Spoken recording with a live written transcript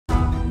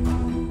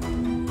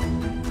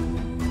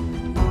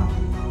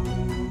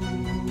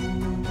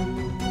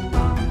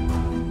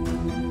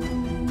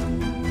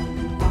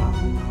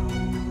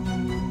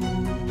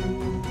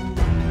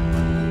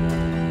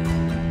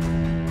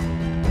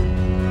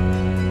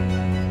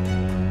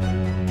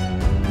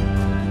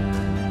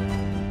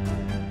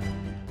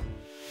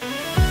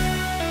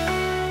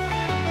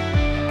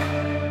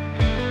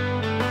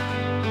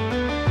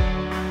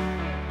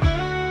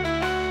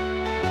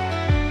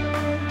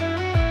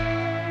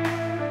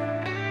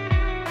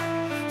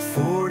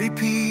40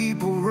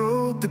 people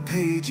wrote the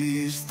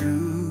pages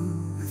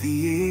through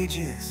the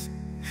ages,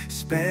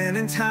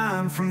 spanning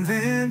time from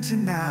then to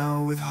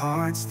now with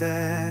hearts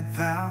that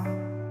vow.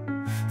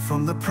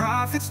 From the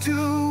prophets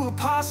to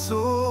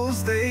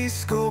apostles, they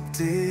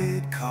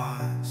sculpted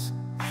cause.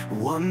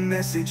 One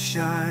message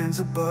shines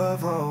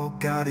above all: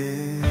 God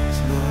is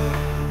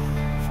love.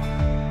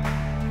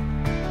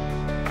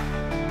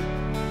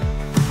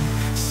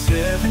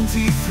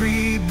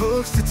 73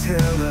 books to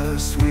tell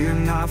us we're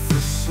not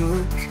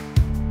forsook.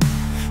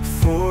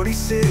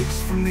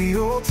 46 from the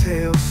old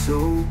tale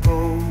so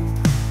bold.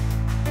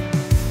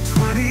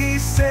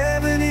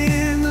 27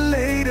 in the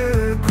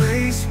later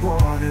grace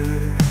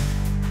water.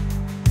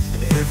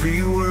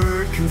 Every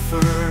word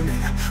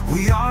confirming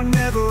we are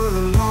never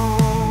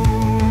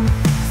alone.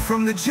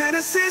 From the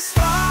Genesis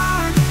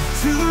spark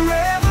to the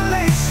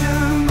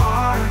Revelation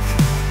mark,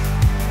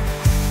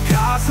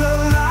 God's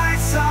love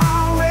lights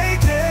our way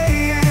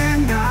day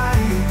and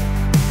night.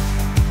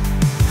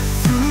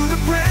 Through the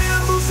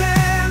brambles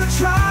and the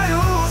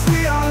trials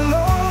we are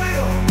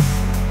loyal.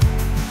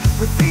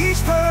 With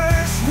each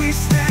verse we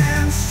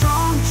stand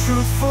strong,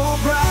 truthful,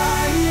 bright.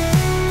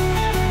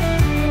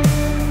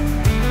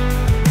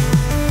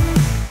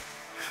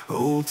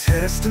 Old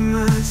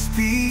Testament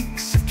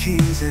speaks of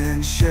kings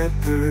and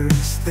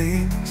shepherds'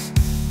 things.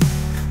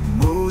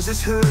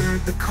 Moses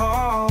heard the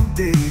call,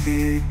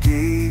 David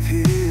gave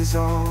his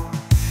all.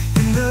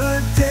 In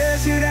the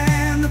desert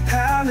and the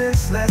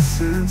palace,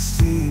 lessons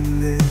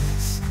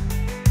seamless.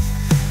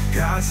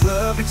 God's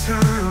love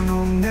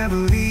eternal never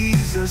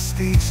leaves us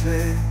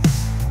speechless.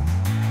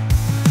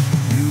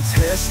 New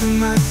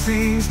Testament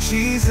sings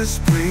Jesus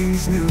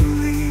brings new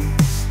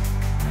leaves.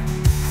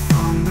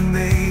 From the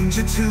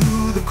manger to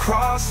the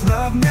cross,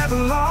 love never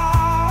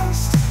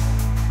lost.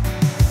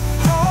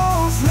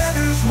 Paul's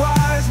letters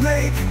wise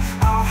make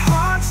our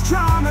hearts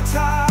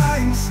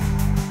dramatize.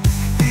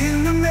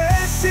 In the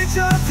message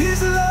of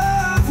his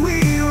love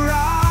we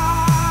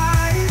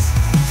rise.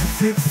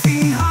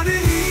 1500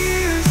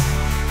 years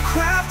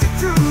crafted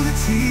through the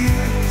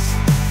tears.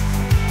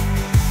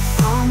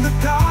 From the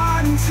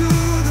garden to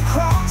the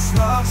cross,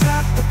 love's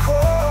at the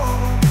core.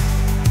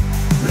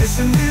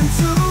 Listening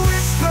to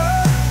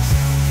whispers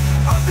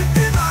of the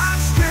divine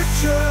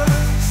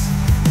scriptures,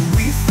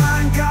 we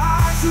find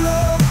God's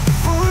love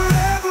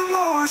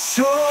forevermore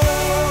sure.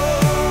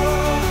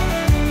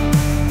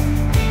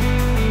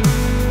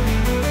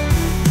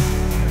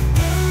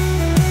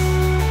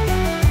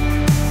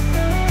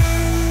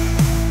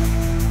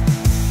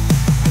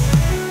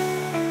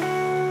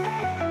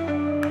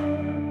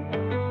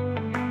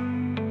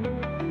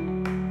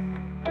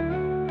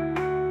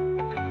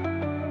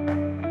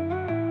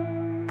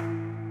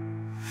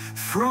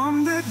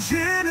 From the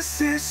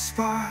Genesis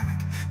spark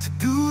to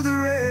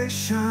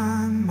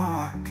duration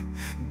mark,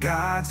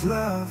 God's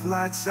love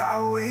lights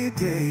our way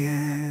day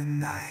and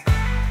night.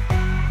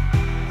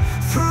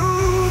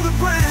 Through the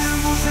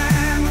brambles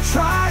and the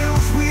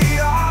trials we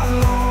are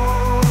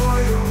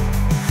loyal.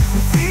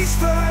 With each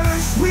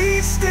verse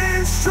we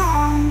stand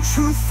strong,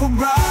 truthful,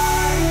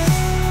 bright.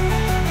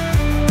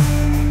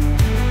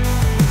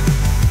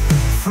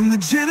 From the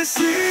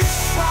Genesis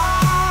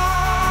spark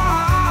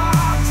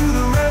to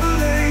the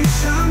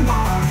Revelation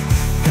mark,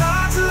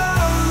 God's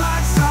love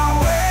lights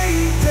our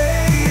way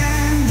day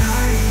and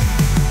night.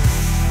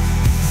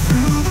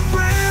 Through the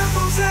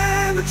brambles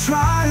and the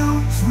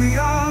trials we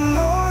are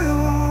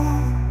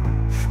loyal.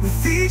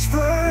 With each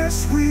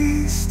verse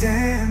we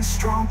stand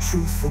strong,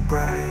 truthful,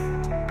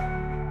 bright.